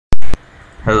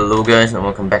Hello guys and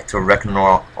welcome back to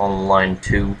Ragnarok Online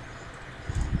 2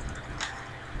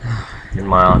 in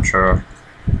my archer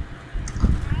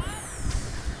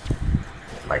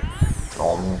like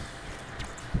normal.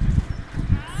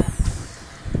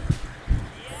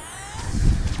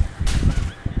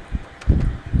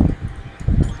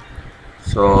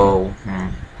 So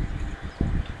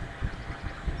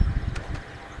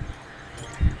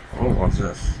oh, what's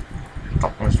this?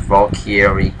 Darkness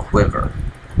Valkyrie Quiver.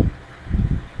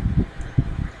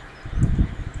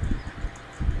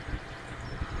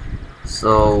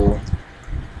 So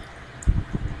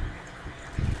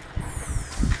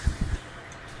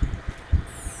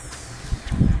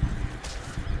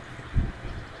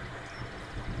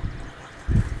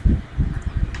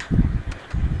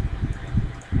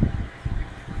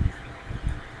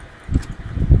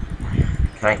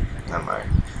okay, never mind.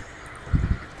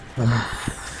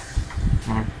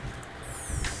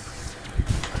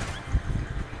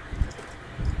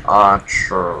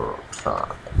 Archer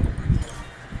time.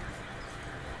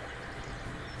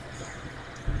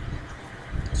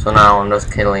 So now I'm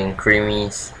just killing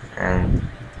creamies and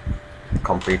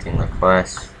completing the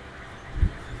quest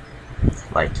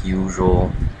like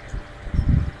usual.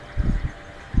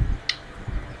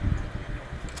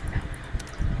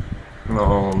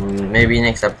 No, maybe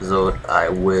next episode I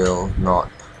will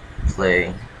not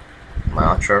play my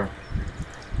archer.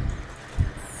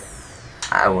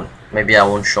 Maybe I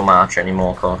won't show my archer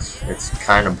anymore cause it's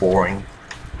kind of boring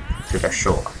to just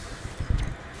show.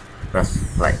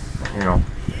 That's like, you know.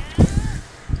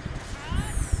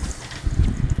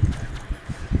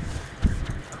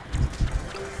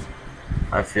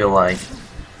 I feel like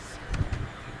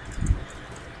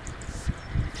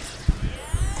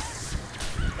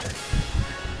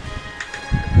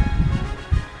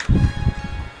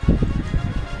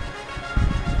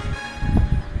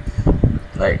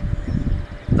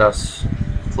just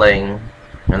playing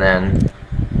and then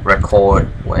record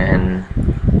when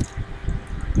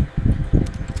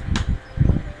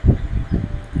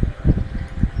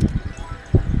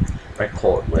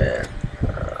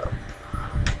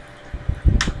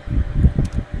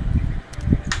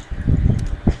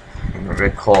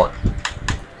record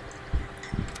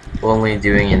only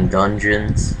doing in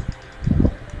dungeons,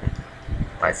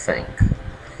 I think.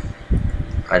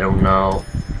 I don't know,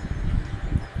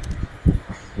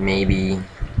 maybe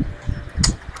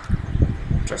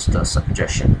just a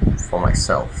suggestion for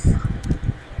myself.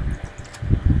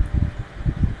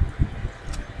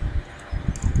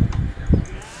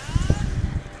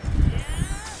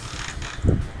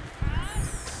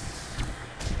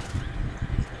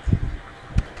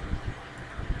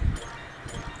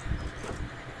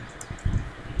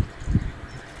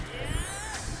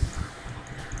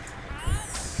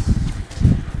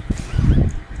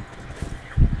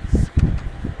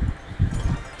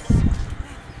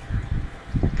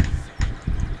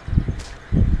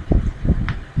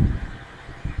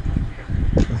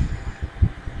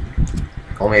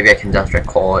 Or maybe I can just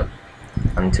record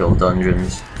until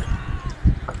dungeons.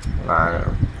 I don't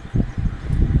know.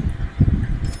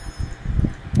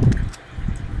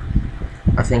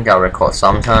 I think I'll record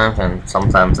sometimes and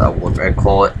sometimes I won't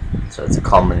record, so it's a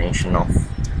combination of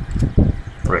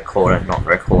record and not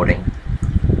recording.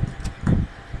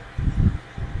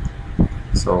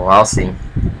 So I'll see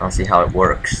how it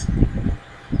works.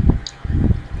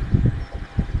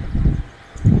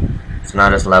 So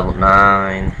now it's level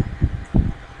 9.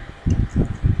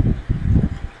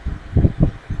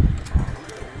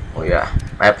 Oh yeah,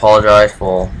 I apologize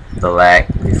for the lag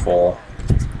before.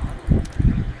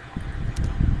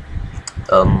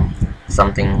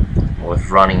 Something was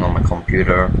running on my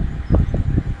computer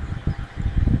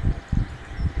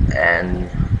and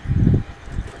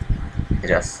it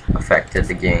just affected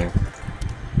the game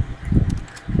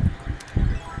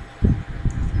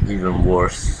even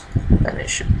worse than it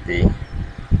should be.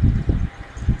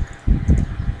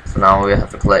 So now we have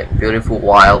to collect beautiful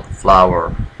wild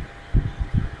flower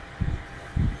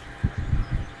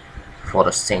for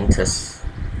the Saintus.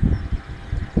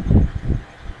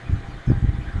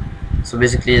 So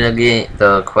basically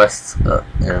the quest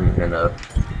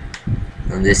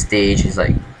in this stage is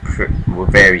like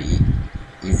very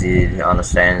easy to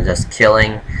understand, just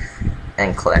killing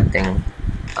and collecting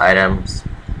items.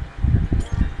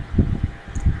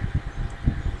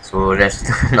 So there's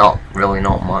not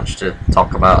much to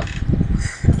talk about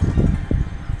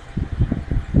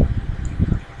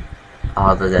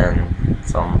other than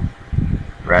some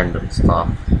random stuff.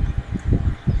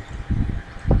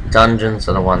 Dungeons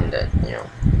are the one that, you know,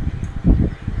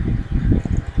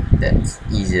 that's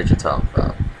easier to talk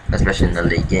about, especially in the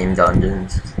late game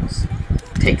dungeons.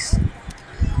 It takes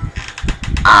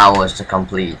hours to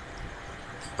complete.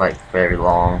 It's like very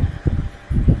long.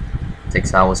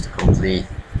 Takes hours to complete.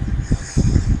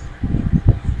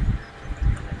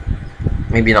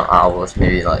 Maybe not hours,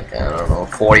 maybe like, I don't know,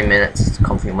 40 minutes to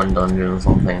complete one dungeon or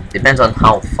something. Depends on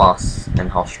how fast and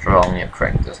how strong your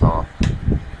characters are.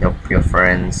 Your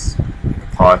friends,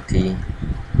 party,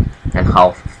 and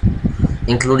how,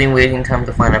 including waiting time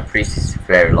to find a priest is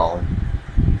very long.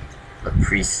 The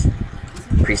priests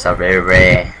are very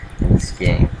rare in this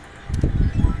game.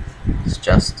 It's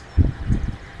just,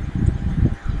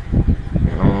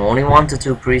 you know, only 1 to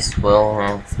 2 priests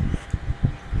will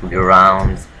be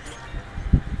around.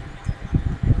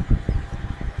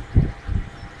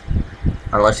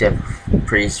 Unless you have a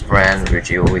priest friend which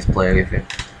you always play with.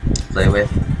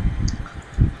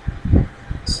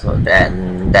 So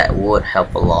that would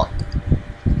help a lot.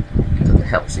 Because it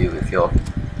helps you with your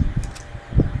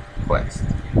quest.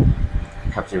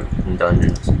 It helps you in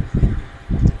dungeons.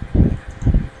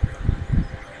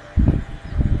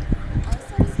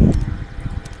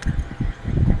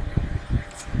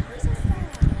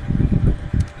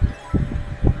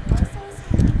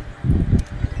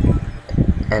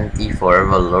 NT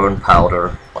forever learn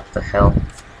powder. What the hell?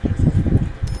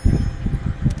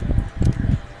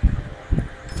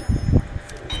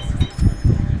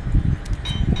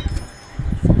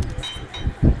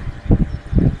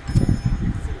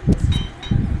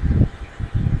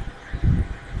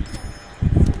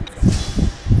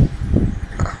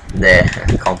 There,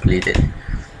 completed.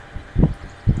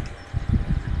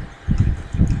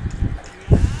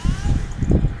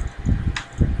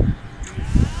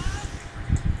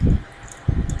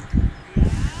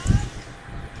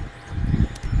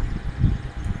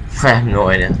 I have no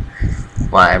idea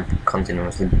why I'm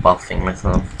continuously buffing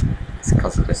myself. It's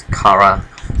because of this Kara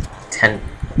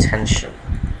tension.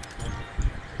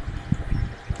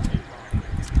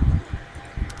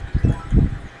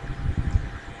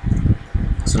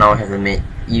 So now I have to make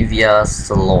Evia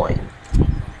Saloin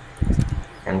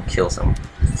and kill some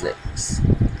flips.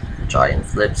 Giant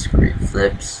flips, great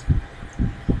flips.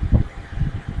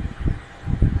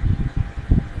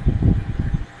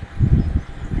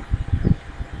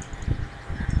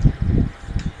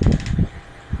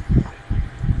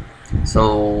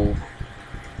 So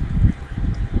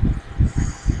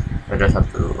I just have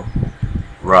to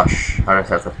rush. I just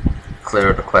have to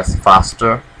clear the quest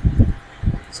faster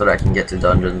so that I can get to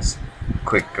dungeons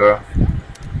quicker.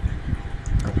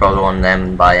 I probably want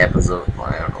them by episode,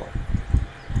 I don't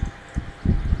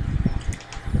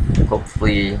know.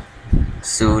 Hopefully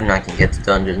soon I can get to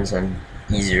dungeons and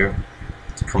easier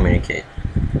to communicate,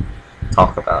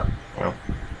 talk about, you know.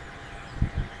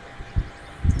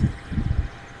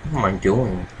 What am I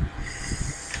doing?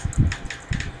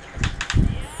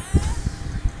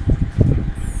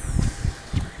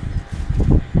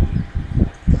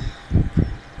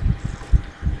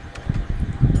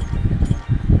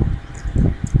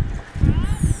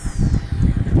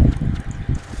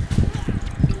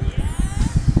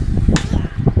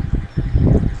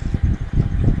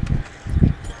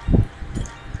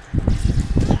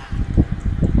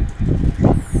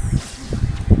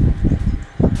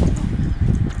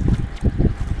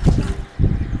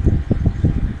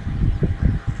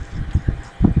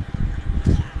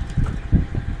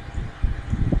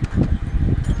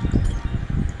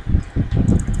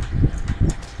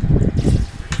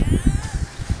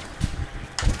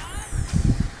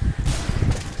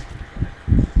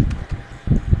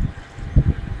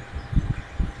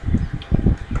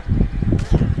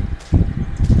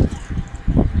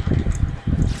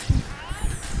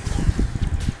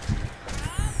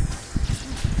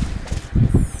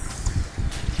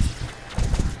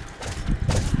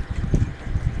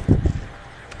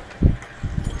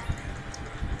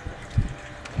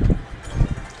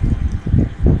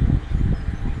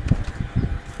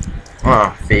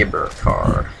 Faber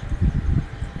card.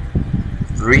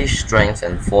 3 strength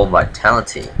and 4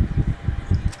 vitality.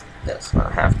 That's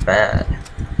not half bad.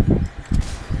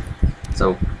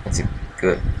 So it's a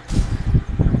good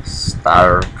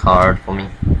starter card for me.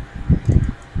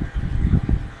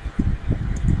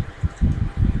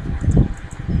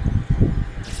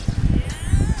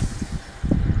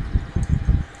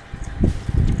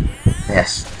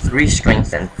 Yes, 3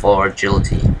 strength and 4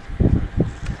 agility.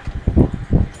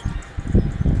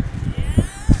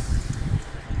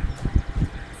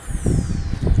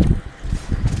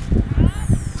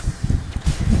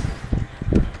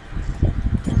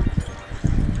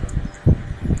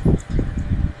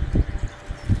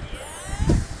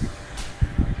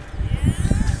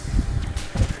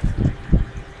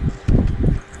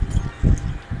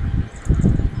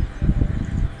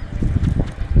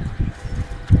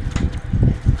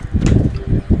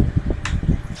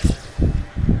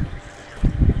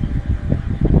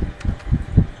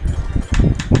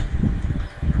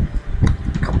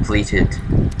 completed.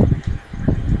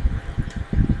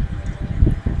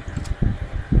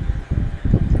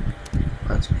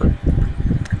 Let's put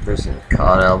this in the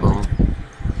card album.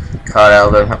 Card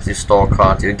album helps you store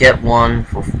cards. You get one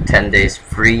for 10 days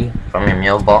free from your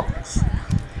mailbox.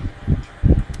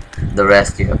 The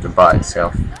rest you have to buy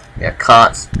yourself. Yeah,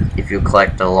 cards, if you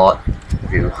collect a lot,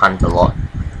 if you hunt a lot,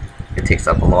 it takes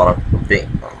up a big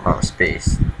amount of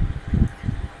space.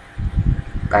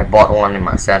 I bought one in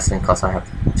my assassin because I have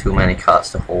too many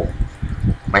cards to hold.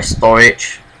 My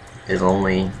storage is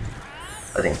only,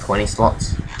 I think, 20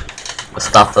 slots. But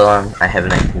starter one, I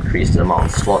haven't increased the amount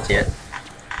of slots yet.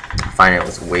 I find it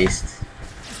was a waste.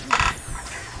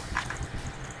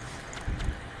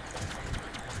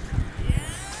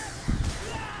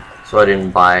 So I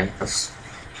didn't buy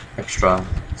extra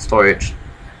storage.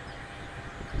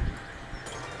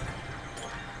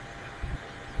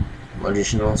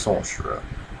 Additional sorcerer.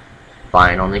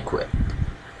 Buying on equip.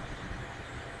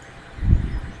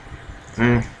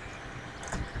 I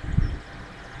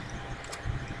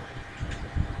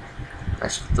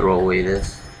should throw away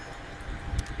this.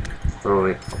 Throw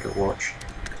away pocket watch.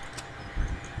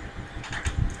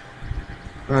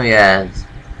 Oh yeah,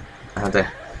 I had to.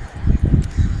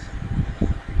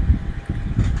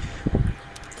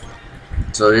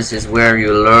 So this is where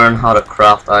you learn how to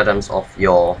craft items of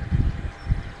your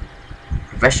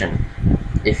profession.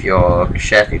 If you're a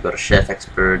chef, you go to chef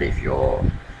expert. If you're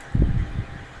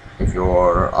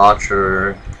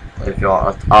archer, if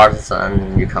you're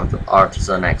artisan, you come to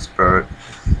artisan expert,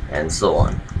 and so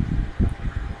on.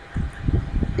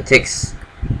 It takes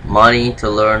money to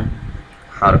learn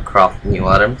how to craft new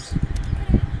items.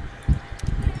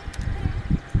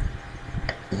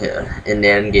 Yeah, in the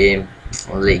end game,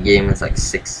 or late game, it's like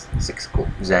 6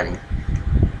 zenny.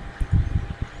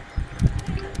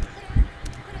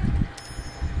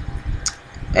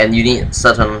 And you need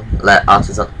certain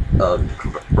artisan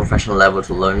professional level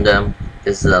to learn them.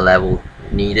 This is a level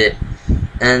needed,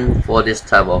 and for this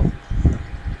type of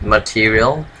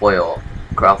material for your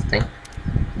crafting,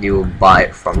 you buy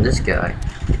it from this guy,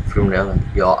 from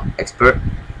your expert,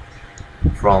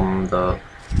 from the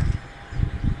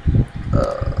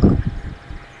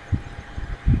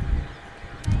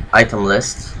item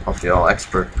list of your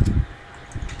expert.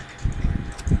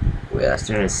 I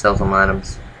still need to sell some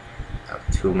items. I have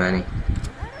too many.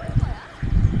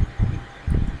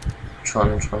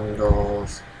 Tron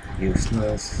dolls,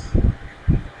 useless.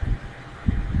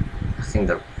 I think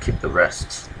they'll keep the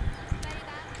rest.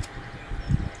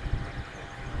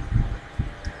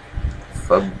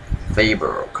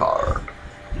 Faber card.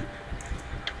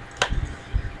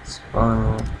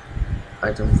 Spawn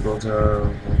item filter.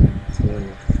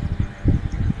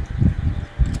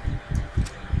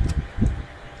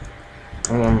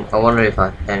 I wonder if I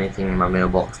have anything in my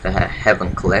mailbox that I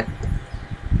haven't collected.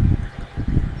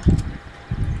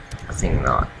 I think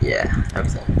not. Yeah,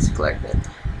 everything is collected.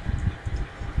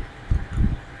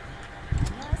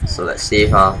 So let's see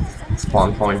if I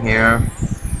spawn point here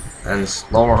and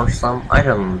store some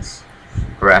items.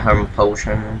 Graham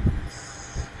potion.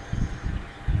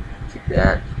 Keep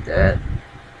that.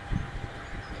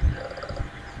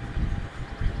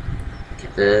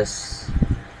 Keep this.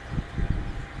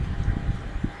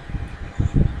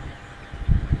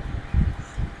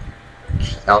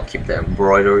 I'll keep the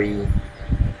embroidery,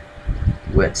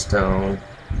 whetstone.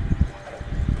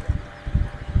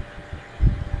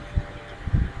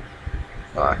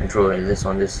 I can throw this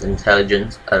on this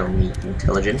intelligence. I don't need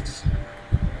intelligence.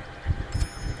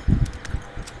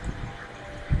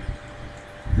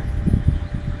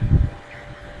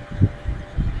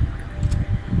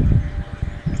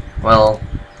 Well,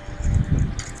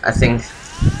 I think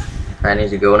I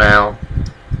need to go now.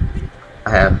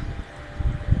 I have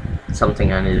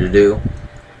something I need to do,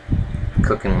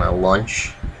 cooking my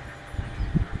lunch.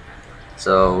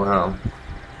 So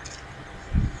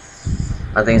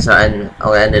I think so.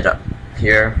 I'll end it up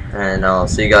here, and I'll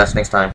see you guys next time.